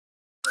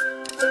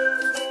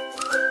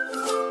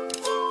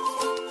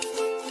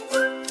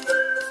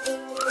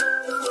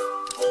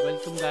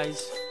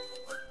guys,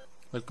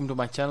 welcome to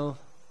my channel.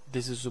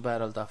 This is Zubair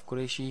Altaf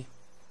Qureshi,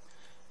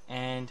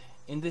 and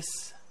in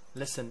this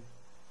lesson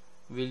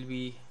we'll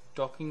be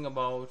talking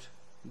about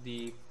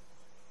the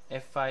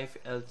F5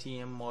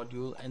 LTM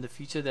module, and the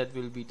feature that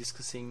we'll be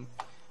discussing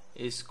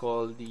is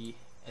called the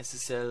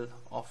SSL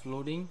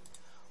Offloading,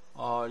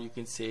 or you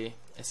can say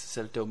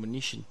SSL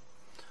Termination,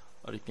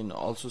 or you can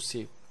also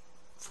say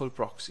full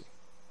proxy.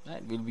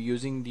 Right? We'll be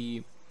using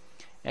the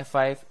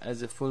F5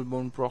 as a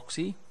full-blown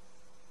proxy,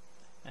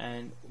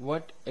 and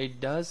what it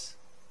does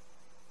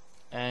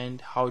and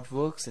how it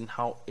works and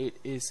how it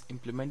is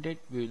implemented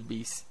we will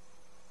be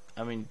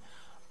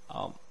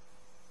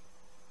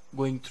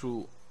going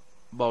through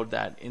about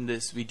that in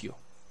this video.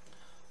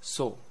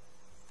 So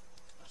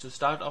to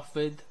start off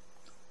with,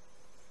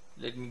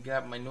 let me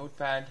grab my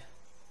notepad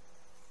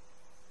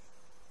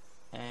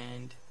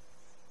and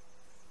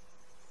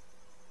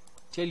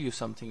tell you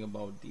something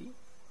about the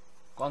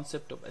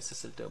concept of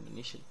SSL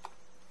termination.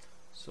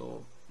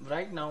 So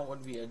right now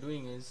what we are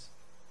doing is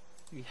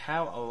we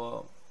have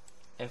our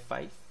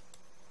F5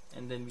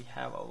 and then we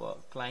have our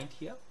client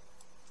here,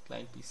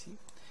 client PC,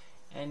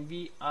 and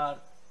we are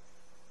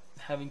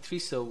having 3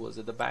 servers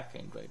at the back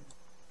end, right?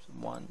 So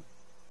 1,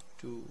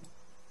 2,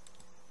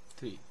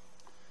 3.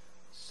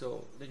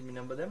 So let me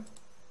number them.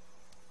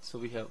 So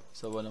we have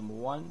server number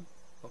 1,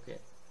 okay,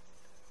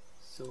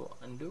 so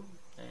undo,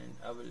 and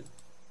I will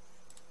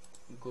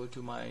go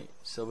to my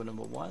server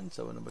number 1,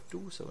 server number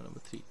 2, server number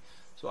 3.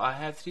 So I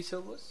have 3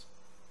 servers.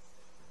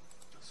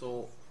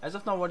 So as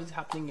of now what is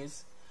happening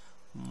is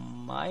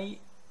my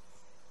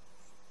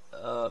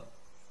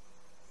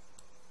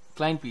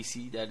client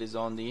PC that is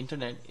on the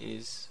internet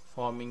is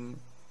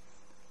forming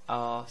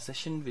a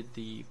session with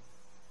the,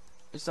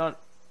 it's an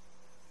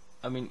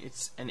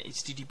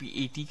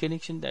HTTP AT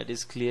connection, that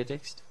is clear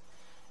text,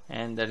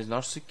 and that is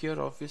not secure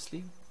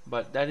obviously,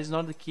 but that is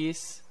not the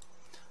case.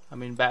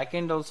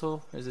 Backend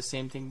also is the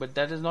same thing, but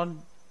that is not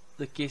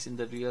the case in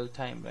the real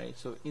time, right?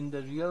 So in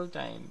the real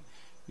time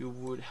you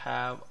would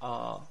have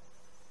a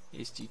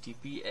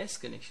HTTPS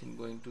connection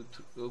going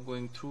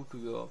through to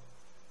your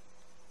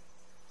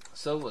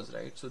servers,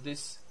 right? So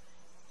this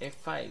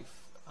F5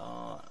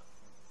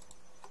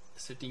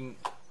 sitting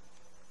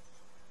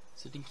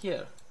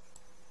here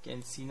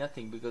can see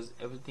nothing because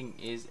everything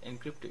is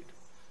encrypted.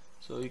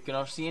 So you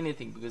cannot see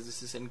anything because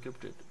this is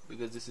encrypted,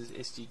 because this is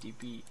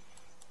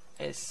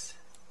HTTPS,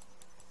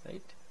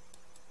 right,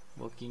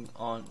 working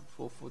on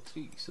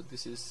 443. So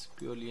this is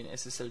purely an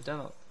SSL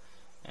tunnel,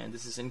 and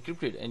this is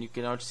encrypted, and you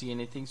cannot see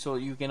anything. So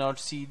you cannot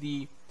see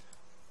the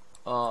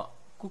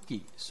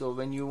cookie. So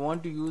when you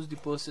want to use the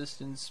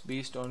persistence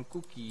based on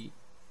cookie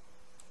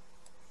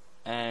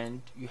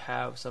and you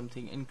have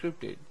something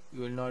encrypted,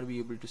 you will not be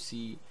able to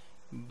see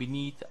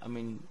beneath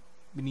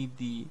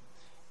the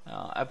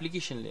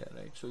application layer,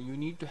 right? So you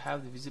need to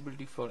have the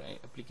visibility for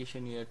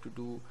application layer to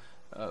do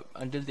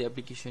until the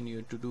application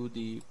layer to do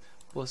the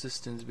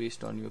persistence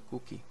based on your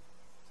cookie.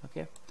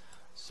 Okay,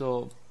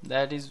 so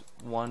that is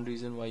one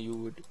reason why you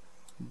would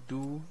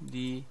do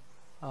the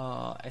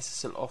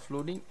SSL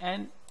offloading.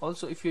 And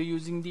also if you're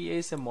using the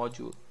ASM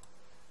module,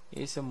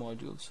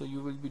 so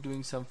you will be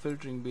doing some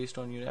filtering based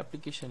on your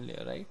application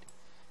layer, right?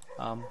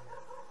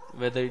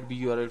 Whether it be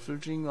URL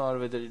filtering or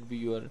whether it be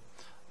your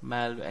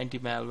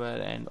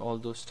anti-malware and all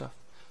those stuff.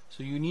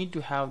 So you need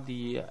to have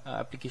the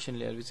application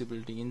layer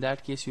visibility. In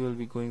that case you will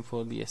be going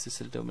for the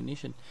SSL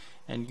termination,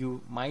 and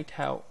you might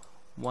have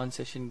one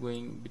session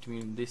going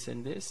between this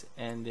and this,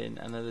 and then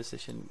another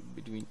session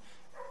between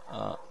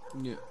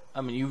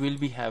you will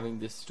be having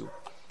this too,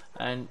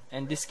 and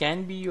this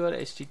can be your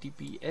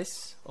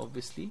HTTPS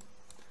obviously,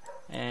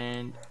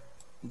 and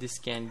this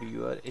can be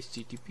your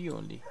HTTP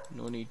only.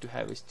 No need to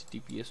have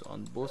HTTPS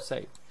on both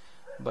sides.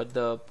 But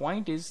the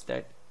point is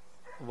that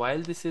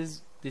while this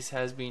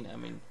has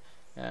been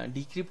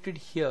decrypted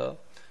here,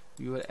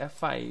 your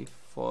F5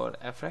 for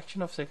a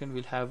fraction of a second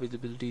will have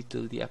visibility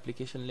till the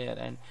application layer,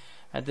 and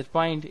at that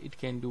point it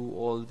can do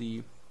all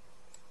the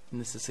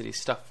necessary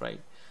stuff,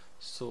 right?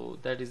 So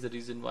that is the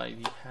reason why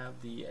we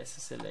have the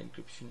SSL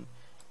encryption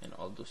and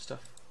all those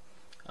stuff.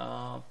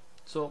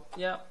 So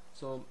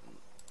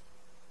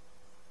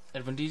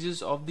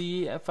advantages of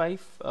the F5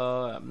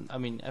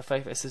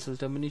 F5 SSL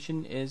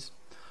termination is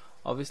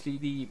obviously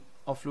the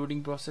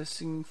offloading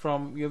processing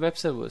from your web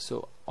server.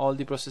 So all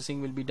the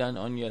processing will be done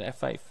on your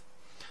F5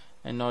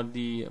 and not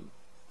the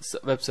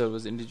web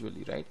servers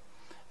individually, right?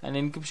 And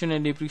encryption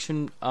and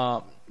decryption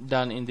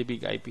done in the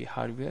Big-IP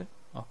hardware.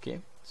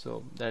 Okay,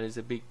 so that is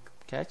a big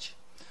catch.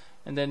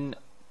 And then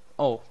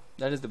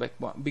that is the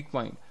big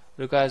point,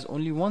 requires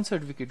only one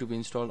certificate to be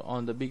installed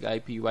on the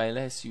Big-IP, while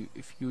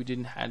if you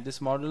didn't have this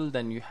model,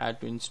 then you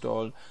had to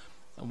install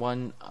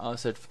one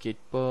certificate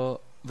per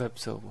web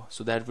server.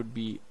 So that would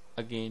be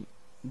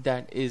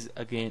that is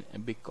again a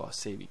big cost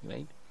saving,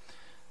 right?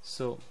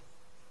 So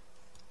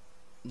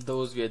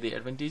those were the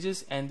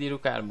advantages and the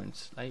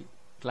requirements, right?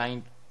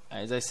 Client,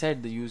 as I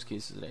said, the use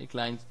cases, right?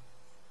 Client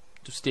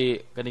to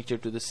stay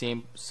connected to the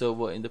same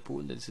server in the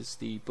pool. This is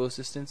the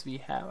persistence we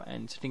have,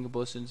 and setting a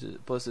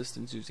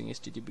persistence using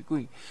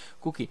HTTP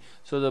cookie.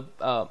 So the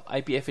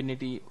IP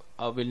affinity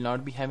will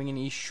not be having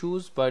any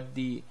issues, but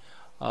the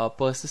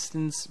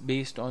persistence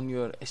based on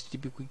your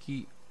HTTP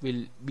cookie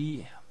will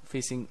be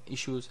facing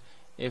issues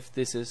if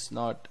this is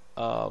not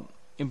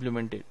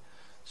implemented.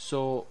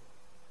 So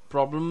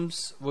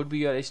problems would be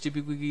your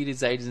HTTP cookie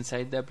resides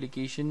inside the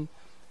application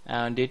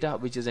data,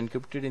 which is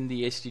encrypted in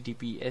the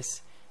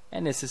HTTPS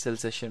and SSL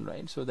session,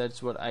 right? So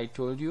that's what I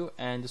told you,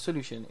 and the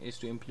solution is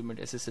to implement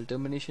SSL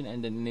termination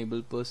and then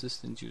enable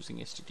persistence using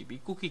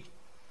HTTP cookie.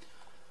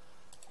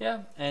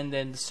 Yeah, and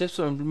then the steps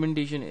for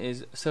implementation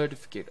is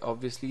certificate.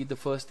 Obviously the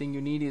first thing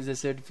you need is a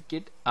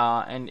certificate,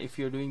 and if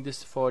you're doing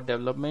this for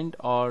development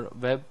or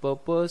web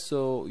purpose,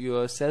 so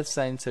your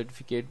self-signed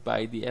certificate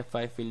by the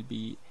F5 will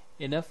be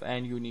enough,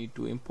 and you need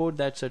to import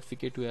that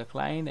certificate to your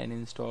client and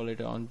install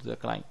it onto the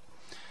client.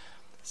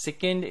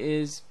 Second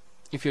is,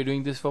 if you're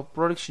doing this for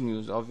production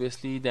use,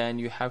 obviously then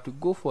you have to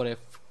go for a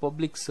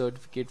public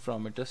certificate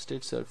from a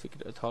trusted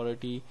certificate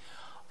authority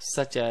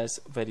such as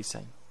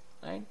VeriSign,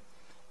 right?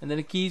 And then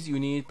the keys, you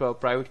need a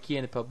private key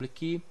and a public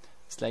key.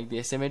 It's like the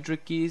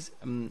asymmetric keys.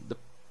 The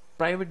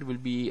private will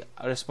be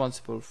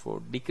responsible for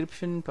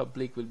decryption,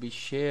 public will be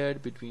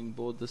shared between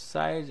both the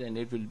sides, and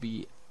it will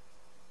be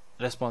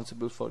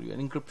responsible for your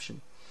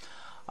encryption.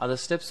 Other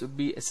steps would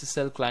be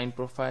SSL client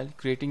profile,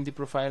 creating the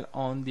profile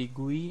on the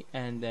GUI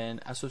and then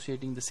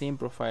associating the same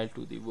profile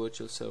to the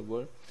virtual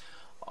server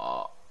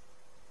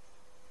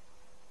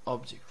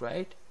object,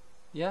 right?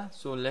 Yeah,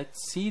 so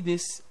let's see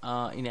this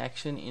in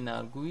action in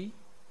our GUI.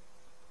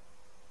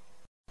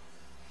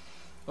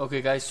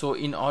 Okay guys, so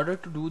in order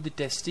to do the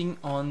testing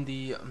on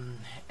the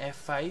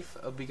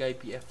F5,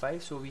 Big-IP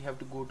F5, so we have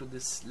to go to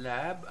this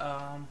lab,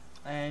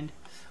 and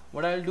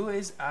what I'll do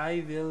is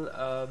I will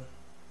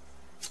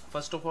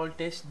first of all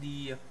test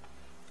the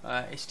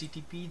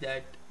HTTP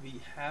that we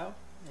have,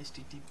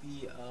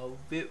 HTTP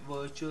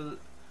virtual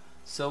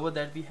server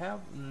that we have.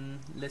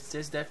 Let's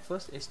test that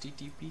first.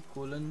 HTTP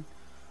colon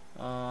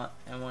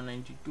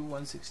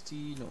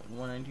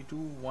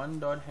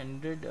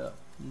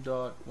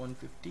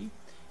 .192.168.192.1.100.150,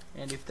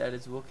 and if that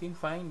is working,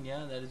 fine.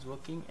 Yeah, that is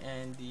working,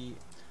 and the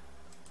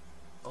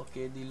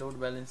load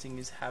balancing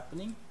is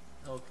happening.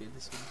 Okay,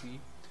 this will be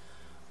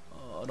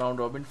round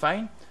robin,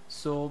 fine.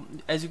 So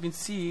as you can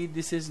see,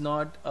 this is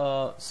not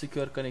a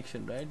secure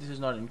connection, right? This is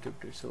not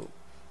encrypted, so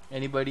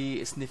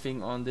anybody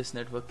sniffing on this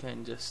network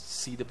can just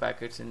see the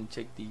packets and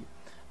check the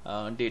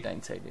data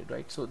inside it,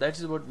 right? So that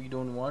is what we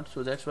don't want,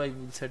 so that's why we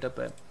will set up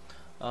a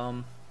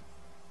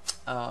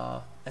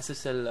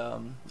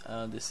SSL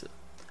this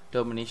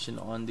termination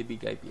on the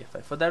Big-IP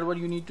F5. For that, what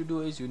you need to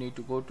do is you need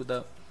to go to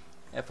the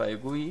F5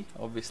 GUI,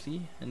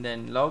 obviously, and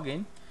then log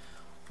in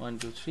 1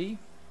 2 3.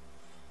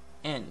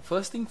 And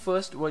first thing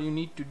first, what you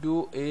need to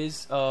do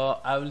is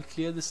I will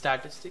clear the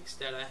statistics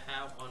that I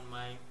have on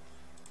my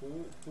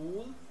pool,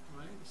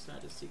 right?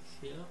 Statistics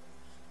here,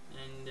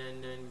 and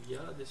then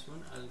yeah, this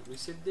one I'll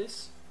reset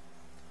this,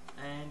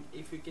 and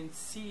if you can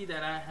see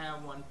that I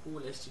have one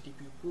pool,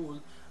 HTTP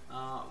pool,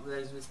 that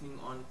is listening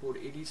on port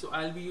 80. So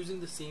I'll be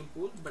using the same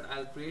pool, but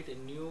I'll create a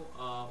new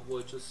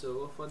virtual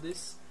server for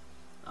this.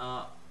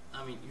 I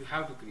mean, you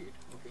have to create.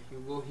 Okay, you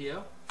go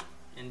here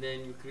and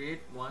then you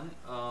create one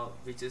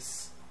which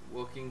is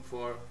working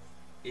for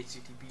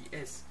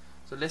HTTPS.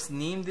 So let's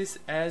name this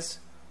as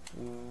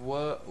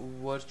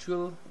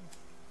virtual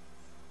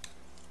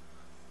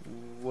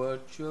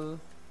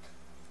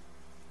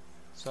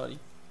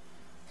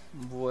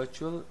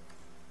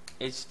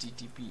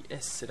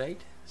HTTPS,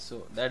 right?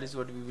 So that is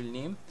what we will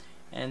name,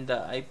 and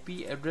the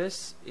IP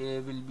address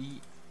will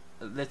be,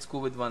 let's go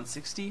with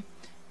 160,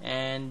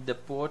 and the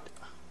port,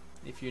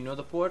 if you know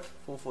the port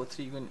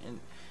 443, you can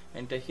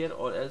enter here,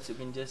 or else you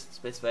can just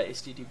specify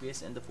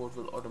HTTPS and the port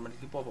will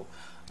automatically pop up.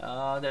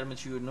 That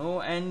much you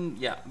know. And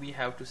yeah, we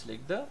have to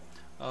select the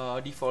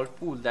default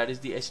pool, that is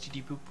the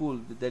HTTP pool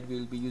that we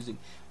will be using.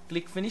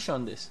 Click finish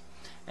on this,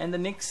 and the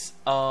next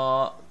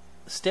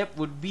step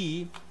would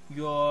be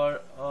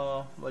your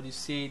what do you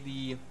say,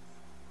 the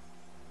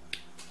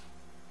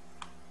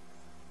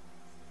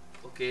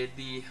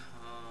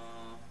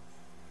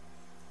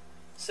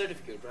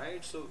certificate,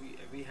 right? So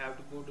we have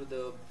to go to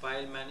the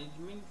file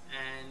management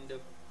and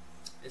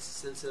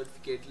SSL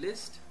certificate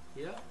list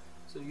here.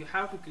 So you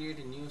have to create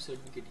a new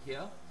certificate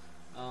here,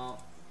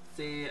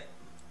 say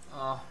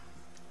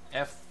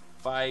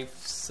F5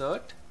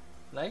 cert,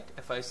 right?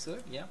 F5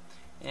 cert, yeah,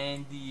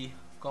 and the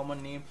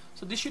common name.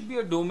 So this should be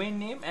a domain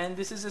name, and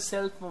this is a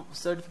self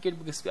certificate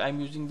because I'm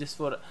using this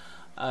for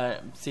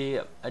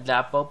say a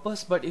lab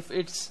purpose. But if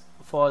it's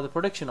for the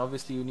production,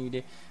 obviously you need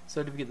a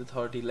certificate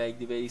authority like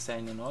the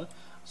VeriSign and all,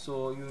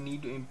 so you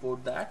need to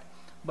import that.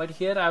 But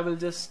here I will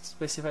just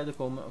specify the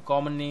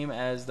common name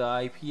as the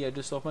IP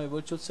address of my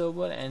virtual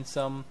server and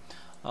some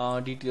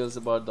details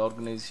about the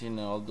organization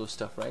and all those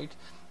stuff, right?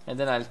 And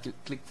then I'll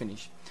click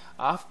finish.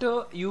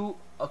 After you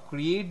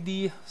create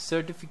the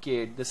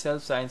certificate, the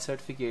self-signed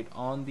certificate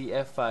on the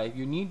F5,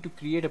 you need to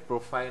create a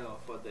profile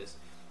for this.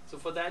 So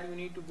for that you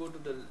need to go to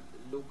the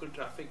local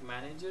traffic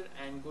manager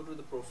and go to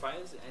the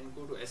profiles and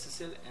go to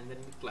SSL and then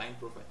the client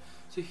profile.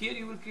 So here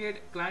you will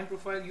create client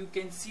profile. You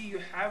can see you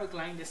have a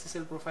client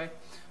SSL profile,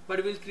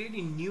 but we'll create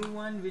a new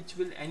one which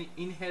will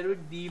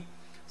inherit the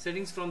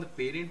settings from the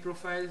parent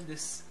profile,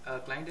 this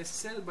client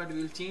SSL, but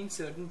we'll change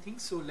certain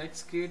things. So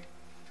let's create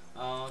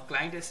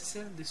client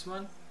SSL, this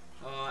one,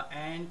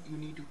 and you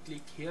need to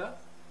click here,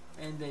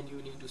 and then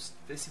you need to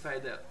specify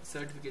the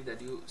certificate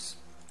that you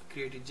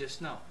created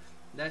just now.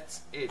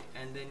 That's it,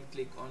 and then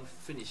click on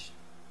finish.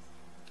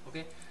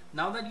 Okay,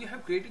 now that you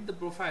have created the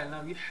profile,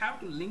 now you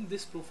have to link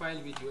this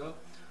profile with your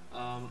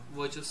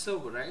virtual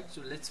server, right?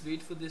 So let's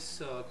wait for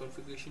this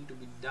configuration to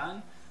be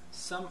done.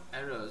 Some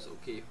errors.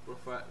 Okay,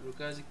 profile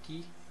requires a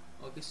key.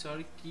 Okay,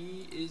 sorry,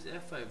 key is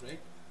F5, right?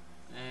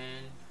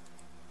 And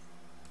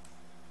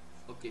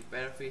okay,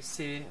 paraphrase,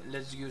 say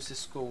let's use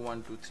Cisco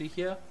 123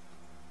 here,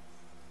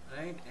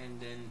 right? And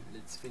then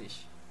let's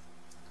finish.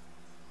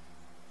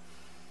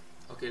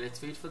 Okay,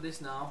 let's wait for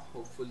this now.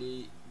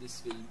 Hopefully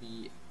this will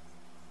be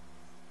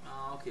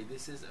okay.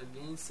 This is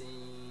again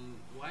saying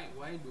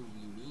why do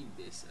we need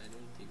this? I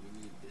don't think we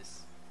need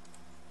this.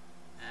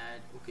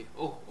 Add. Okay,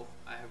 oh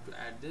I have to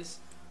add this,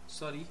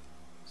 sorry.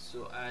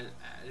 So I'll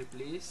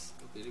replace,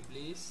 okay,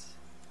 replace,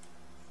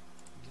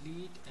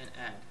 delete and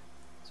add.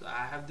 So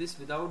I have this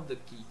without the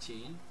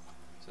keychain.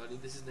 Sorry,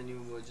 this is the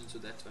new version, so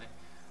that's why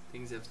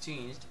things have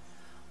changed.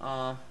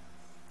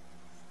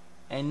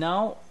 And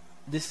now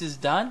this is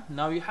done.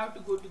 Now you have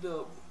to go to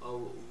the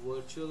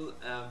virtual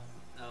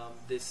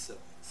this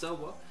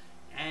server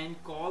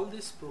and call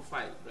this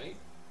profile, right,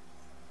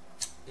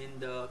 in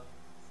the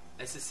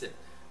SSL.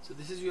 So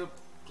this is your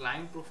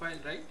client profile,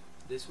 right?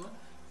 This one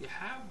you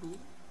have to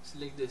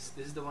select this.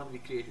 This is the one we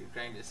created,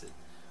 client SSL.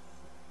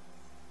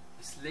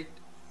 Select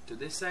to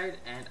this side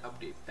and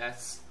update.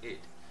 That's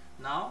it.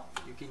 Now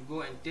you can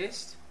go and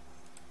test.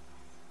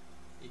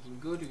 You can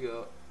go to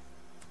your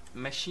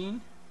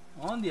machine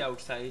on the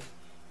outside,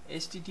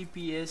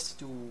 HTTPS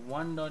to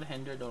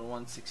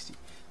 1.100.160.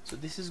 So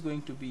this is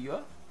going to be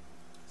your,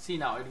 see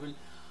now it will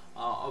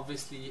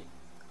obviously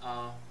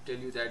tell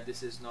you that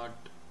this is not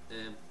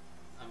I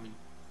mean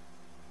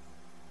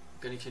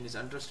connection is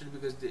untrusted,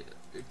 because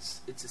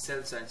it's a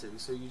self-signed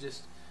service. So you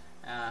just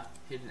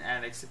hit an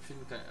add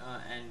exception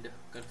and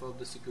confirm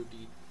the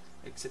security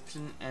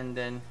exception, and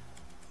then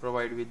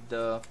provide with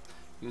the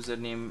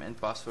username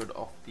and password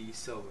of the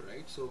server,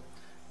 right? So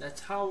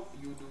that's how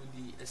you do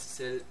the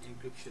SSL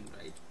encryption,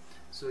 right?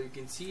 So you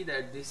can see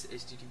that this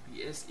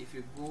HTTPS, if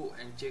you go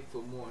and check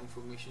for more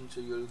information,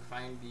 so you'll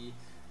find the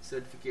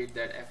certificate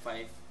that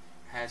F5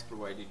 has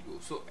provided you.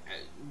 So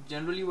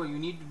generally what you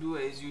need to do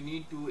is you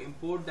need to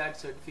import that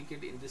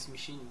certificate in this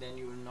machine, then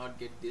you will not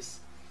get this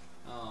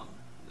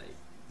like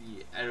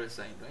the error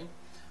sign, right?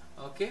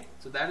 Okay,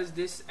 so that is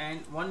this.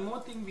 And one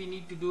more thing we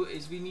need to do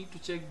is we need to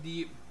check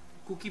the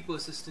cookie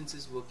persistence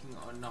is working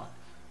or not.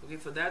 Okay,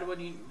 for that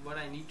what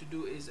I need to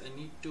do is I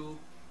need to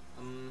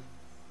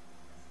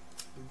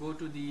go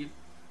to the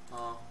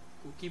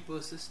cookie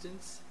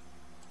persistence,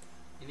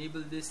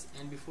 enable this,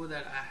 and before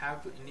that I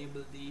have to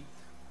enable the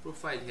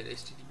profile here,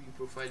 HTTP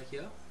profile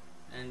here,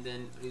 and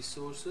then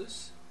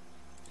resources,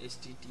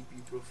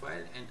 HTTP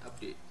profile, and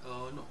update.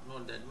 No,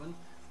 not that one,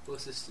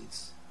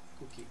 persistence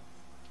cookie,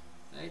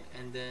 right?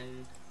 And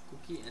then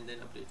cookie and then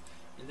update,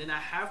 and then I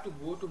have to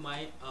go to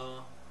my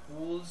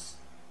pools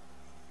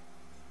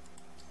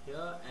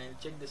here and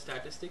check the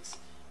statistics,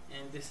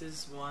 and this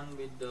is one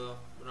with the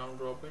round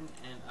robin,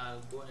 and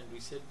I'll go and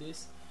reset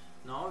this.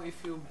 Now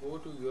if you go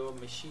to your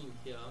machine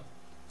here,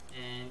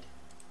 and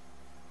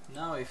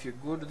now if you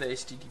go to the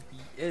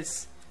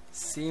HTTPS,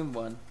 same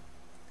one,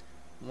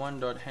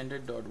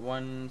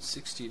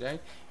 1.100.160,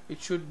 right? It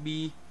should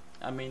be,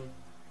 I mean,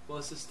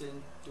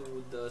 persistent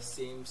to the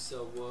same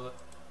server,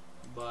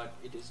 but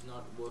it is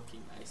not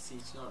working. I see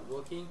it's not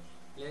working.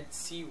 Let's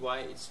see why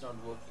it's not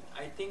working.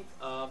 I think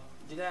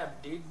did I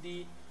update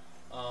the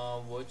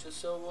virtual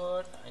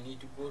server? I need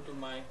to go to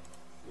my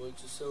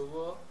virtual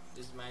server.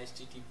 This is my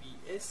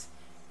HTTPS,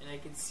 and I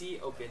can see,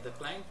 okay, the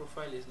client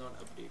profile is not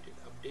updated.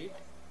 Update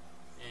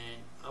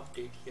and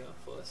update here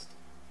first.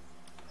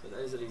 So that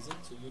is the reason.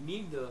 So you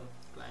need the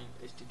client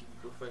HTTP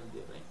profile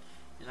there, right?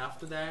 And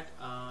after that,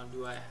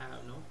 do I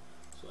have no?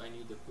 So I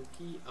need the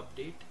cookie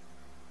update.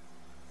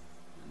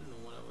 I don't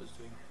know what I was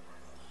doing.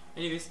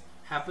 Anyways,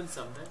 happens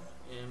sometime,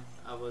 and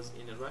I was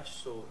in a rush,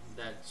 so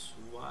that's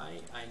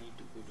why I need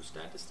to go to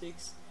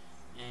statistics,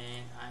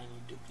 and I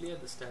need to clear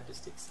the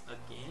statistics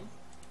again,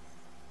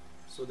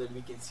 so that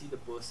we can see the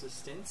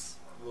persistence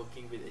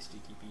working with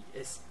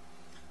HTTPS.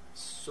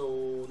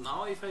 So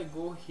now if I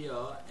go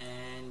here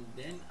and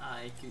then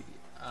I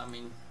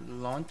mean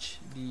launch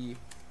the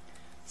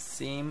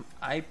same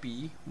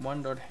IP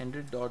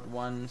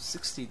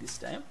 1.100.160 this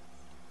time,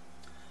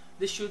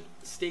 this should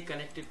stay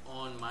connected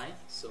on my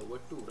server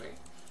too, right?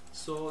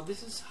 So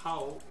this is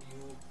how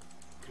you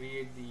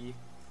create the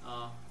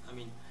I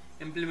mean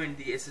implement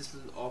the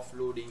SSL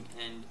offloading,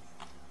 and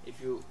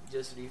if you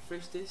just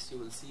refresh this, you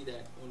will see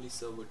that only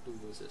server 2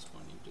 was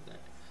responding to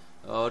that.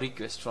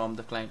 request from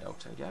the client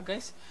outside. Yeah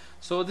guys,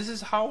 so this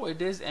is how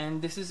it is,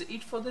 and this is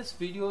it for this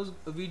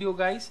video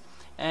guys.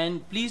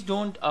 And please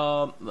don't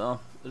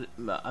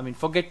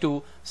forget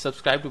to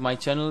subscribe to my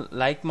channel,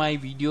 like my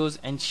videos,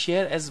 and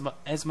share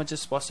as much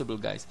as possible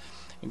guys.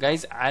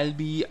 I'll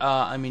be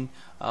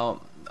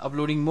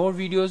uploading more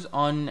videos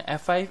on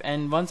F5,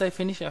 and once I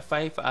finish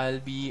F5 I'll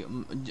be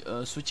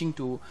switching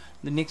to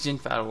the next gen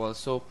firewall.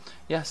 So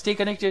yeah, stay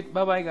connected.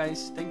 Bye bye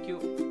guys, thank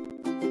you.